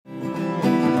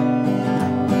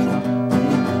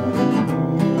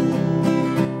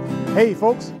Hey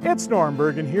folks, it's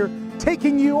Bergen here,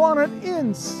 taking you on an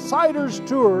insider's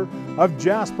tour of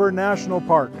Jasper National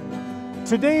Park.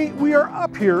 Today we are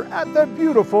up here at the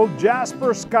beautiful Jasper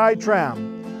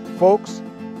SkyTram. Folks,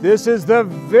 this is the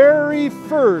very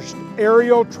first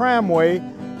aerial tramway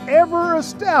ever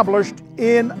established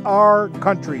in our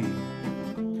country.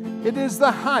 It is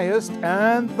the highest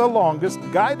and the longest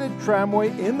guided tramway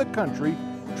in the country,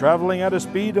 traveling at a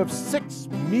speed of 6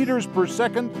 meters per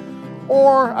second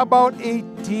or about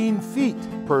 18 feet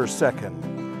per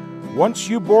second. Once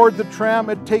you board the tram,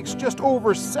 it takes just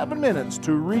over 7 minutes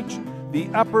to reach the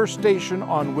upper station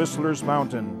on Whistler's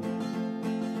Mountain.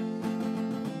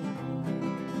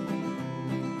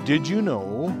 Did you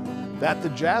know that the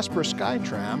Jasper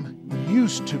SkyTram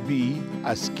used to be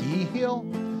a ski hill?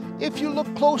 If you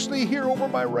look closely here over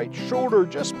my right shoulder,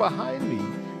 just behind me,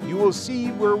 you will see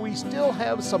where we still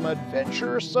have some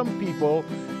adventuresome people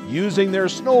using their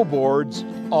snowboards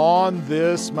on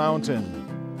this mountain.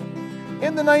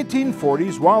 In the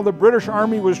 1940s, while the British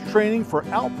Army was training for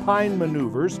alpine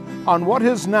maneuvers on what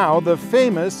is now the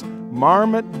famous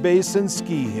Marmot Basin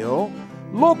ski hill,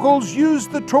 locals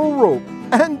used the tow rope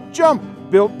and jump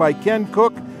built by Ken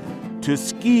Cook to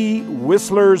ski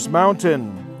Whistler's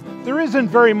Mountain. There isn't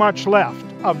very much left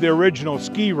of the original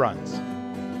ski runs.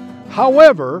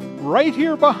 However, right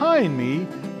here behind me,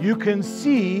 you can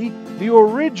see the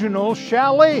original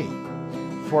chalet.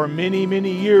 For many,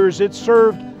 many years, it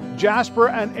served Jasper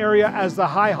and area as the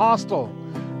High Hostel.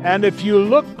 And if you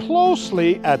look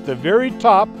closely at the very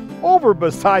top, over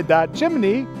beside that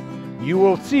chimney, you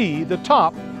will see the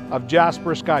top of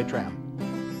Jasper SkyTram.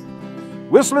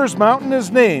 Whistler's Mountain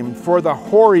is named for the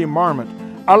hoary marmot,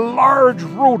 a large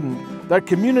rodent that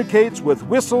communicates with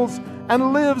whistles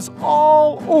and lives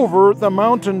all over the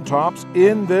mountaintops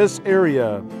in this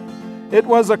area. It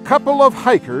was a couple of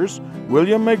hikers,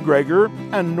 William McGregor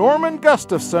and Norman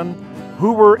Gustafson,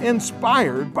 who were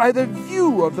inspired by the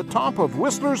view of the top of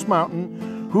Whistler's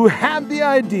Mountain, who had the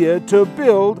idea to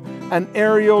build an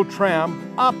aerial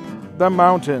tram up the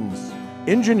mountains.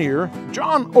 Engineer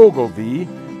John Ogilvie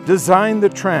designed the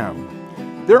tram.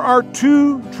 There are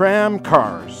 2 tram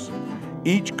cars.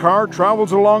 Each car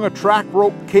travels along a track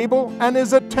rope cable and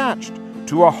is attached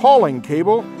to a hauling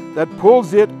cable that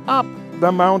pulls it up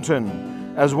the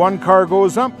mountain. As one car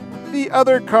goes up, the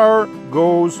other car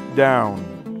goes down.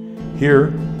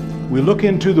 Here, we look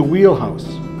into the wheelhouse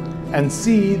and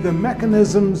see the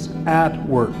mechanisms at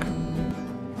work.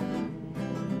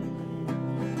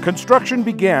 Construction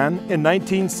began in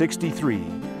 1963.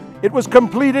 It was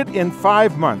completed in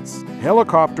 5 months.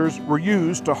 Helicopters were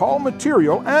used to haul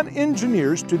material and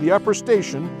engineers to the upper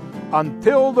station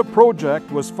until the project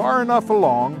was far enough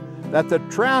along that the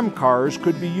tram cars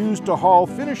could be used to haul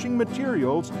finishing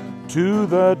materials to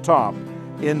the top.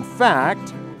 In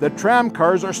fact, the tram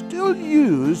cars are still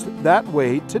used that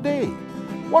way today.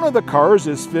 One of the cars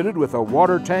is fitted with a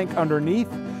water tank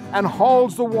underneath and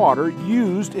hauls the water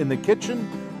used in the kitchen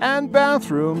and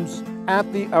bathrooms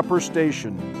at the upper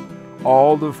station.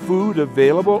 All the food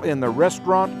available in the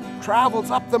restaurant travels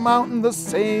up the mountain the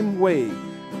same way.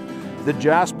 The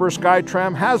Jasper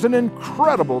SkyTram has an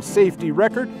incredible safety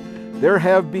record. There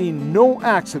have been no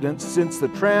accidents since the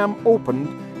tram opened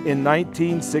in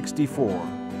 1964.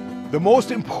 The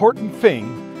most important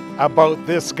thing about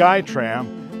this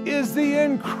SkyTram is the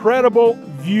incredible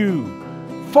view.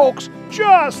 Folks,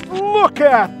 just look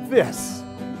at this.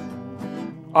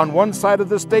 On one side of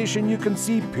the station, you can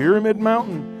see Pyramid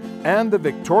Mountain and the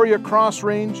Victoria Cross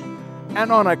Range,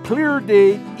 and on a clear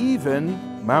day,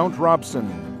 even Mount Robson.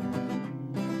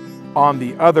 On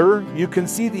the other, you can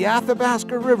see the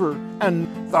Athabasca River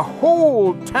and the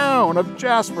whole town of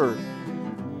Jasper.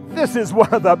 This is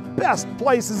one of the best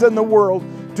places in the world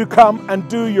to come and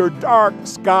do your dark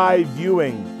sky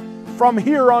viewing from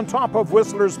here on top of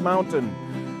Whistler's Mountain,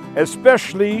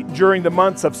 especially during the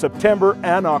months of September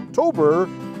and October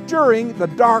during the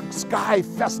Dark Sky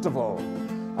Festival.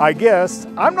 I guess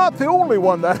I'm not the only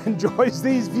one that enjoys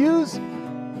these views.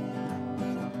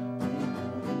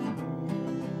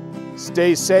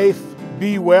 Stay safe,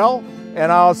 be well,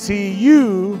 and I'll see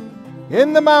you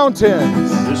in the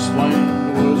mountains. This land